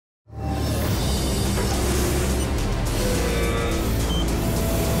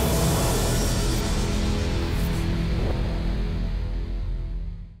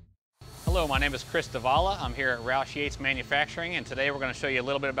Hello, my name is Davala. I'm here at Roush Yates Manufacturing, and today we're going to show you a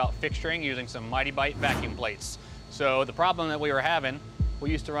little bit about fixturing using some Mitee-Bite vacuum plates. So the problem that we were having, we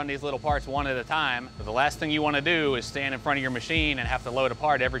used to run these little parts one at a time. But the last thing you want to do is stand in front of your machine and have to load a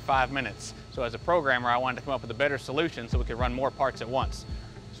part every 5 minutes. So as a programmer, I wanted to come up with a better solution so we could run more parts at once.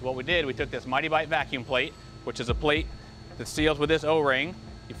 So what we did, we took this Mitee-Bite vacuum plate, which is a plate that seals with this O-ring.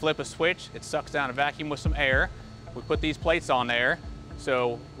 You flip a switch, it sucks down a vacuum with some air. We put these plates on there.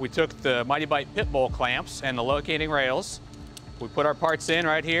 So we took the Mitee-Bite pit bowl clamps and the locating rails. We put our parts in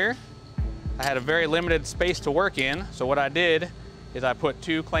right here. I had a very limited space to work in, so what I did is I put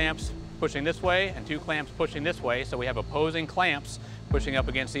 2 clamps pushing this way and 2 clamps pushing this way, so we have opposing clamps pushing up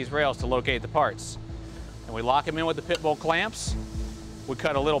against these rails to locate the parts. And we lock them in with the pit bowl clamps. We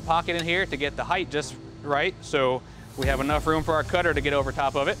cut a little pocket in here to get the height just right, so we have enough room for our cutter to get over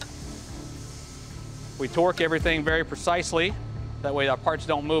top of it. We torque everything very precisely. That way our parts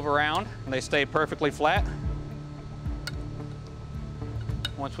don't move around and they stay perfectly flat.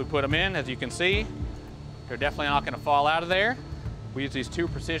 Once we put them in, as you can see, they're definitely not going to fall out of there. We use these 2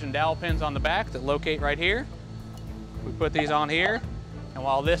 precision dowel pins on the back that locate right here. We put these on here, and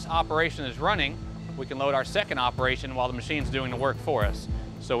while this operation is running, we can load our second operation while the machine's doing the work for us.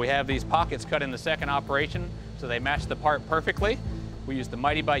 So we have these pockets cut in the second operation so they match the part perfectly. We use the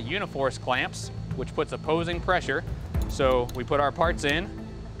Mitee-Bite Uniforce clamps, which puts opposing pressure. So we put our parts in.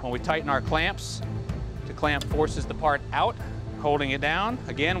 When we tighten our clamps, the clamp forces the part out, holding it down.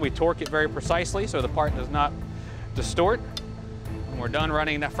 Again, we torque it very precisely so the part does not distort. When we're done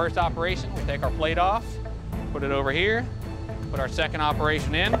running that first operation, we take our plate off, put it over here, put our second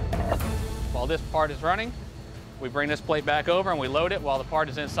operation in. While this part is running, we bring this plate back over and we load it while the part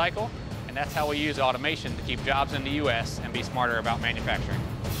is in cycle. And that's how we use automation to keep jobs in the US and be smarter about manufacturing.